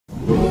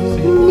All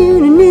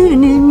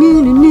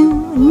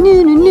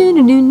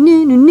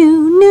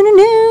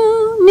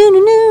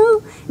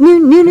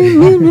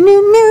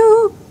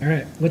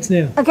right, what's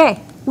new?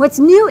 Okay, what's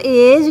new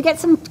is we got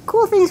some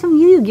cool things from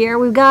UU Gear.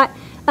 We've got,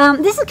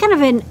 this is kind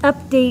of an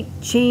update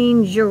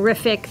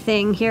change-orific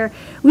thing here.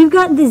 We've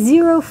got the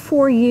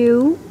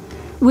 04U,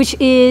 which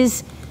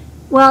is,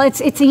 well,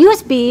 it's a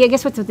USB. I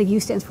guess what's what the U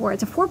stands for.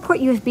 It's a 4-port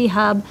USB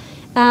hub.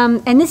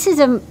 And this is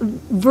a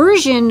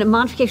version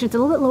modification. It's a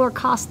little bit lower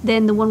cost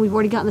than the one we've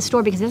already got in the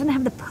store because it doesn't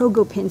have the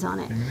pogo pins on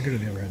it. I'm gonna go to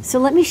the other end. So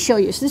let me show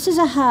you. So this is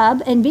a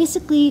hub, and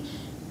basically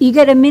you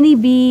get a mini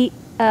B,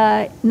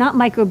 not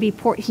micro B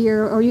port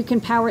here, or you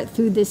can power it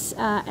through this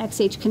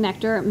XH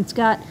connector. It's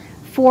got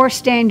 4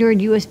 standard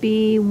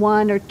USB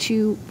 1 or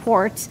 2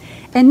 ports.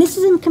 And this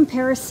is in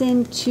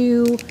comparison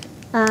to,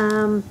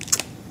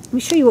 let me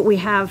show you what we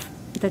have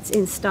that's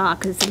in stock,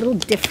 because it's a little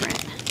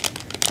different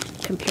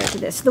compared to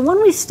this. The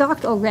one we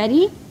stocked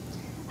already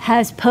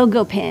has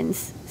pogo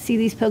pins. See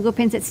these pogo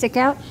pins that stick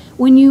out?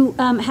 When you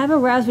have a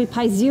Raspberry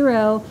Pi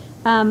Zero,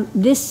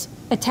 this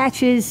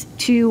attaches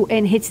to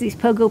and hits these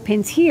pogo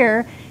pins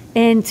here,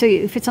 and so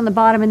it fits on the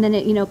bottom, and then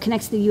it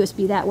connects to the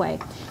USB that way.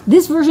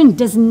 This version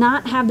does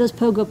not have those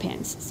pogo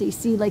pins. So you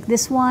see, like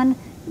this one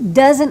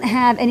doesn't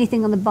have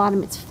anything on the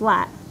bottom, it's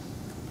flat.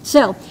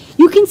 So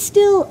you can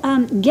still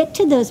get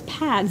to those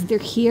pads. They're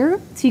here,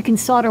 so you can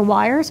solder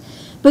wires,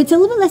 but it's a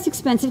little bit less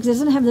expensive because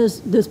it doesn't have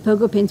those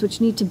pogo pins,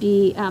 which need to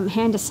be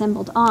hand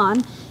assembled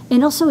on,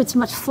 and also it's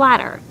much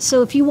flatter.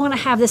 So if you want to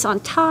have this on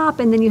top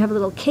and then you have a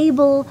little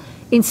cable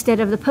instead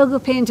of the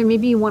pogo pins, or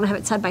maybe you want to have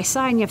it side by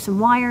side and you have some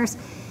wires,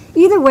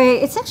 either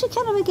way, it's actually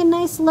kind of like a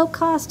nice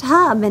low-cost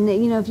hub, and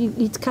if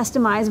it's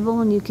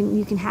customizable and you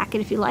can hack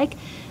it if you like.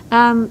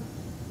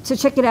 So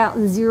check it out,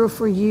 the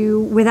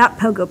 04U without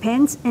pogo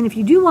pins. And if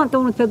you do want the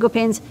one with pogo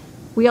pins,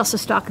 we also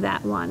stock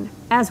that one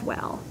as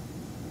well.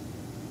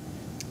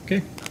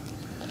 Okay.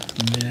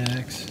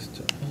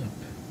 Next up.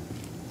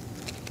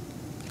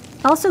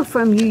 Also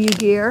from UU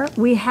Gear,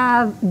 we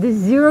have the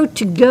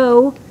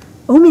 0-to-go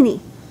Omni.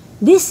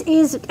 This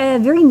is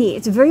very neat.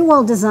 It's a very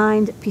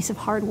well-designed piece of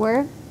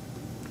hardware.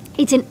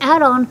 It's an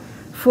add-on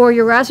for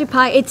your Raspberry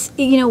Pi. It's,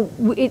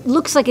 it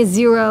looks like a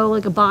Zero,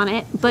 like a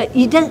Bonnet, but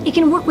it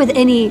can work with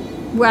any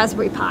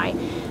Raspberry Pi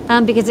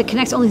because it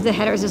connects only to the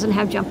headers, doesn't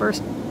have jumpers.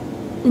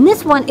 And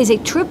this one is a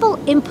triple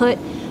input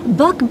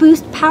buck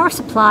boost power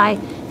supply. I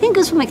think it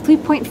goes from like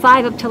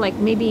 3.5 up to like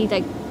maybe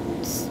like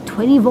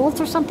 20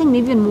 volts or something,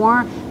 maybe even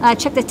more.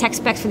 Check the tech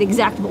specs for the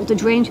exact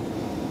voltage range.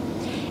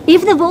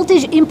 If the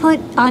voltage input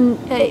on,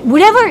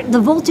 whatever the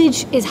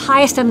voltage is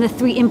highest on the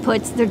 3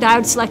 inputs, their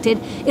diode selected,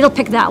 it'll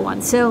pick that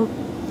one. So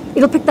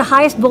it'll pick the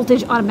highest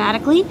voltage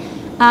automatically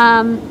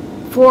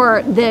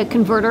for the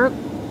converter.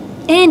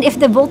 And if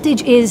the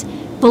voltage is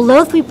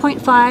below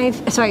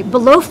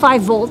below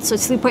 5 volts, so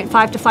it's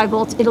 3.5 to 5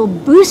 volts, it'll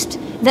boost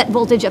that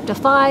voltage up to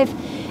 5.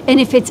 And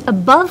if it's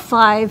above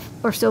 5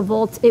 or so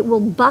volts, it will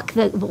buck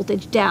the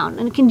voltage down.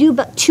 And it can do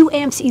about 2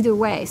 amps either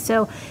way.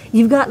 So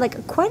you've got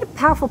like quite a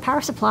powerful power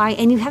supply,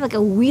 and you have like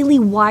a really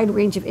wide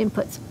range of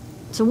inputs.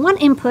 So one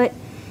input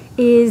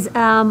is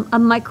a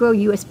micro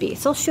USB.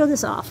 So I'll show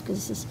this off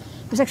because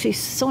there's actually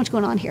so much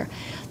going on here.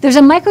 There's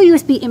a micro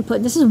USB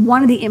input. This is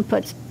one of the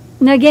inputs.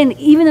 Now again,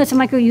 even though it's a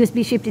micro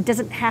USB shaped, it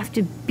doesn't have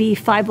to be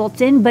 5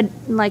 volts in, but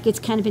like it's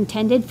kind of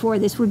intended for,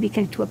 this would be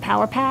connected to a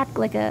power pack,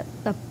 like a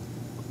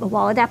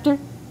wall adapter.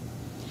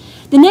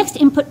 The next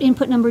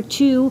input number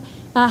 2,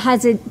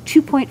 has a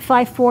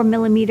 2.54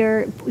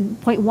 millimeter,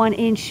 0.1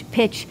 inch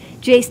pitch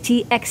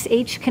JST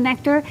XH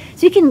connector.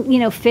 So you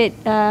can, fit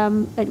a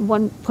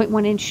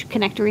 1.1 inch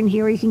connector in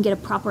here, or you can get a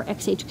proper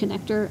XH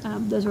connector.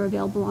 Those are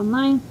available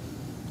online.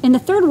 And the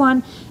third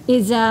one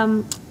is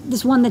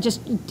this one that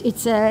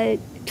it's a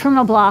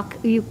terminal block.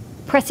 You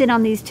press it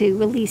on these to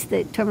release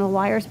the terminal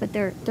wires, but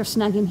they're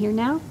snug in here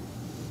now.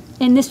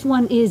 And this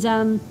one is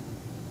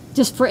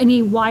just for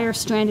any wire,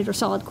 stranded or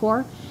solid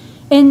core.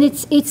 And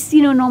it's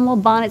normal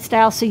Bonnet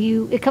style, so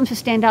it comes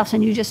with standoffs,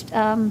 and you just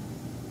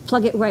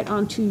plug it right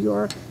onto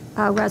your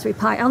Raspberry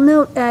Pi. I'll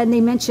note, and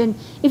they mention,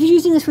 if you're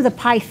using this with a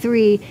Pi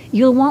 3,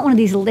 you'll want one of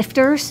these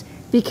lifters,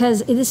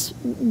 because this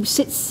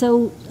sits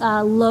so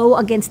low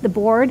against the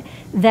board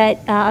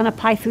that on a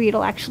Pi 3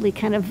 it'll actually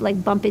kind of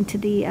like bump into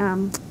the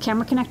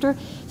camera connector.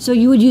 So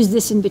you would use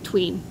this in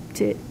between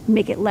to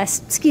make it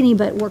less skinny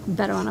but work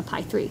better on a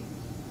Pi 3.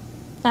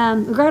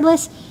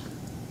 Regardless,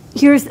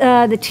 here's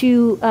the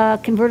 2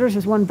 converters.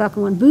 There's one buck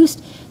and one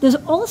boost. There's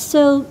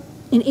also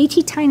an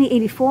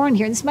ATtiny84 in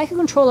here. This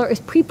microcontroller is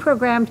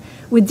pre-programmed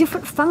with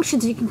different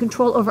functions you can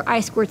control over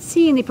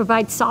I2C, and they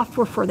provide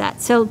software for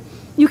that. So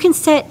you can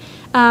set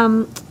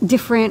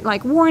different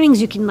like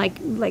warnings. You can like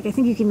I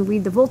think you can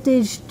read the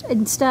voltage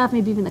and stuff,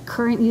 maybe even the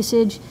current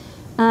usage,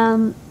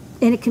 and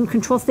it can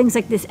control things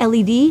like this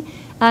LED.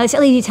 This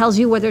LED tells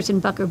you whether it's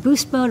in buck or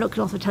boost mode. It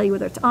can also tell you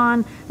whether it's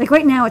on. Like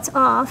right now, it's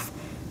off.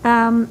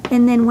 And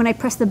then when I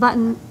press the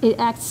button, it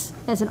acts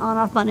as an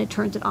on-off button. It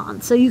turns it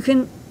on. So you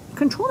can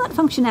control that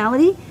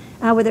functionality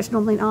whether it's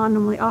normally on,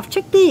 normally off.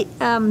 Check the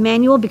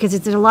manual because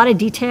there's a lot of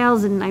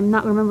details and I'm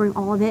not remembering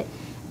all of it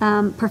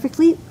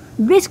perfectly.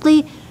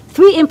 Basically,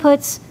 3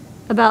 inputs,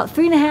 about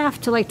 3.5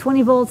 to like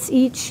 20 volts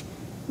each.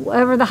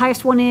 Whatever the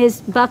highest one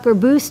is, buck or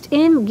boost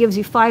in, gives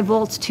you 5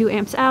 volts, 2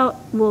 amps out,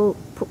 will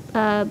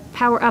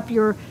power up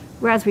your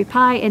Raspberry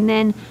Pi, and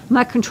then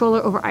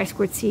microcontroller over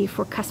I2C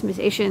for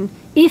customization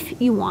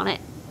if you want it.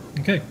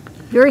 Okay.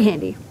 Very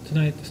handy.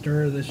 Tonight, the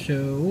star of the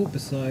show,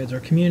 besides our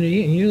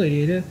community and you,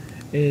 Lady Ada,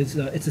 is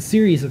it's a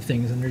series of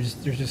things, and there's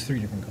just 3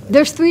 different colors.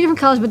 There's 3 different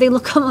colors, but they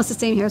look almost the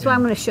same here. That's why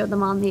I'm going to show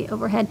them on the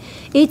overhead.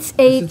 It's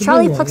a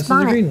Charlie Plex bonnet. This is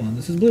the green one.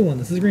 This is blue one.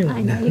 This is the green one.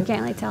 I know, you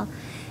can't really tell.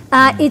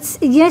 It's,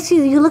 yes,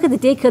 you look at the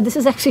date code. This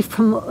is actually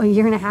from a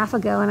year and a half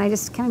ago, and I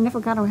just kind of never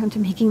got around to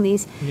making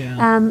these.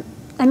 Yeah.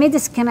 I made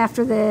this kind of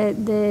after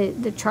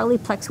the Charlie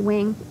Plex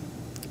wing,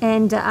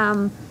 and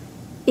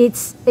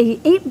it's a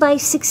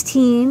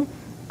 8x16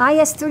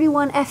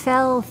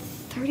 IS31FL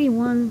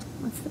 31.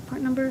 What's the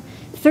part number?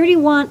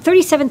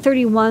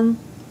 3731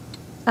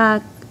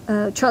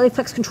 Charlie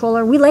Plex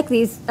controller. We like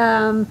these.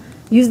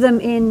 Use them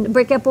in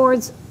breakout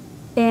boards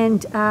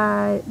and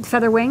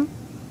feather wing.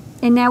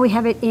 And now we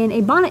have it in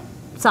a bonnet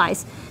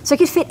size. So I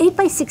could fit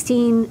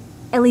 8x16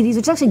 LEDs,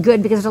 which is actually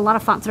good because there's a lot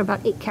of fonts that are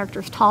about 8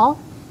 characters tall,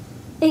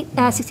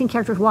 16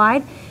 characters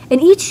wide.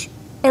 And each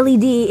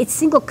LED, it's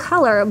single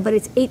color, but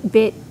it's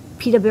 8-bit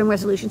PWM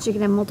resolution, so you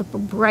can have multiple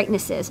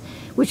brightnesses,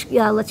 which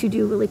lets you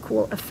do really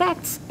cool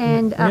effects.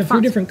 And we have 3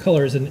 different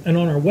colors, and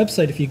on our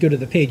website, if you go to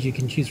the page, you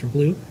can choose from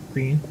blue,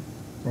 green,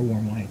 or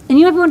warm white. And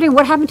you might be wondering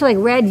what happened to like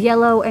red,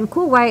 yellow, and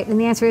cool white, and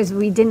the answer is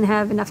we didn't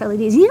have enough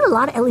LEDs. You need a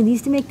lot of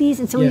LEDs to make these,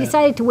 and so we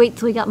decided to wait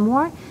till we got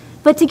more.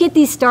 But to get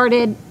these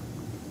started,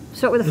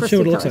 start with the first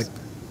 2 colors. Like.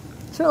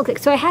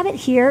 So I have it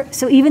here.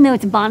 So even though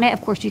it's bonnet,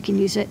 of course you can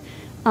use it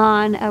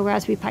on a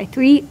Raspberry Pi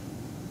 3.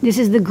 This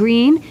is the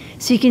green.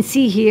 So you can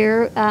see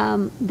here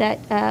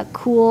that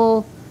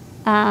cool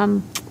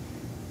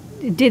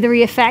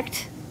dithery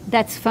effect.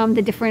 That's from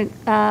the different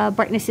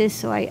brightnesses.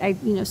 So I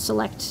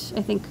select,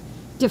 I think,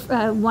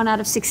 1 out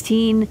of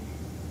 16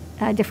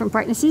 different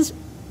brightnesses.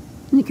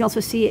 And you can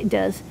also see it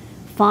does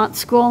font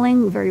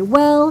scrolling very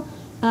well.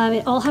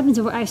 It all happens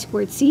over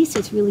I2C, so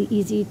it's really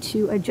easy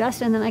to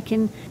adjust. And then I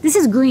can, this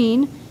is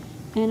green,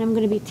 and I'm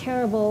going to be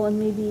terrible and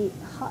maybe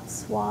hot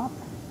swap.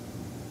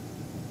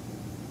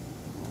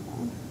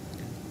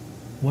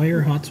 While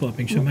you're hot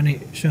swapping, show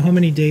how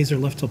many days are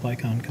left till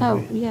PyCon.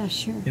 Oh, yeah,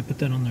 sure. Yeah, put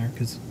that on there,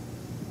 because...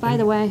 By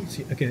the way.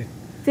 Okay.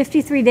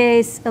 53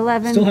 days,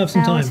 11 Still have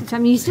some hours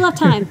time. You still have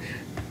time.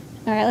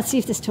 All right, let's see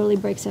if this totally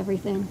breaks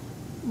everything.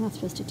 I'm not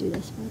supposed to do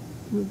this, but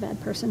I'm a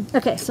bad person.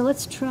 Okay, so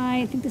let's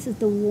try, I think this is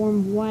the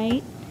warm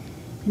white.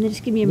 And then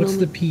just give me a moment.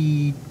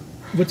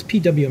 What's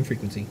PWM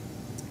frequency?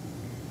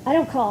 I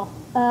don't call.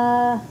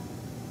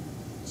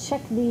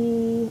 Check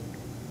the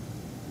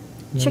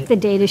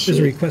data sheet. There's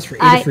a request for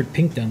Adafruit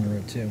pink down the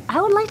road, too. I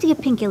would like to get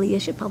pink LED. I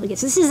should probably get.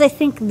 So this is, I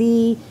think,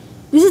 this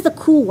is the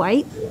cool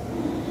white.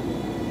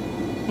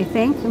 I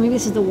think. Or maybe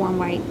this is the warm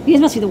white. These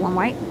must be the warm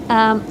white.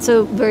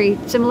 So very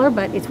similar,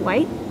 but it's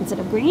white instead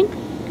of green.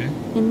 Okay.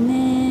 And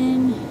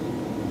then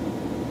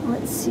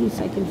let's see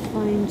if I can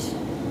find.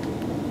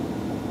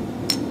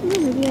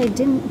 Maybe I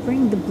didn't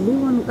bring the blue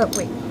one. Oh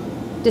wait,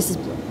 this is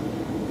blue.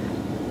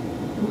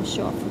 We'll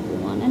show off the blue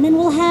one, and then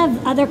we'll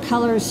have other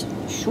colors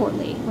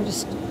shortly. We're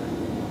just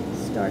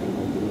starting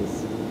with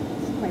these.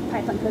 My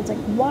Python code's like,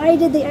 why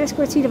did the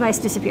I2C device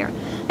disappear?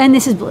 And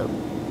this is blue.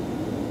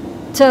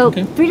 So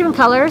 3 different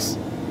colors.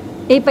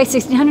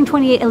 8x16,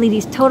 128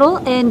 LEDs total,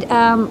 and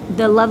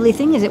the lovely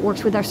thing is it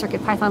works with our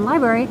CircuitPython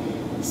library,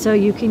 so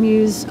you can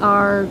use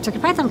our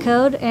CircuitPython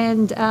code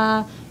and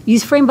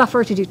use frame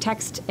buffer to do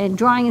text and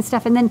drawing and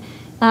stuff, and then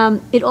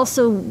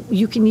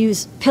you can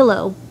use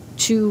Pillow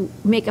to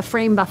make a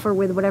frame buffer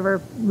with whatever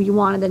you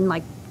want, and then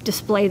like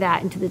display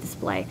that into the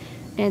display,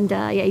 and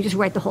you just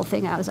write the whole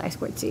thing out as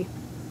I2C.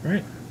 All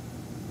right.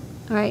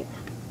 All right.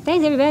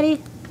 Thanks, everybody.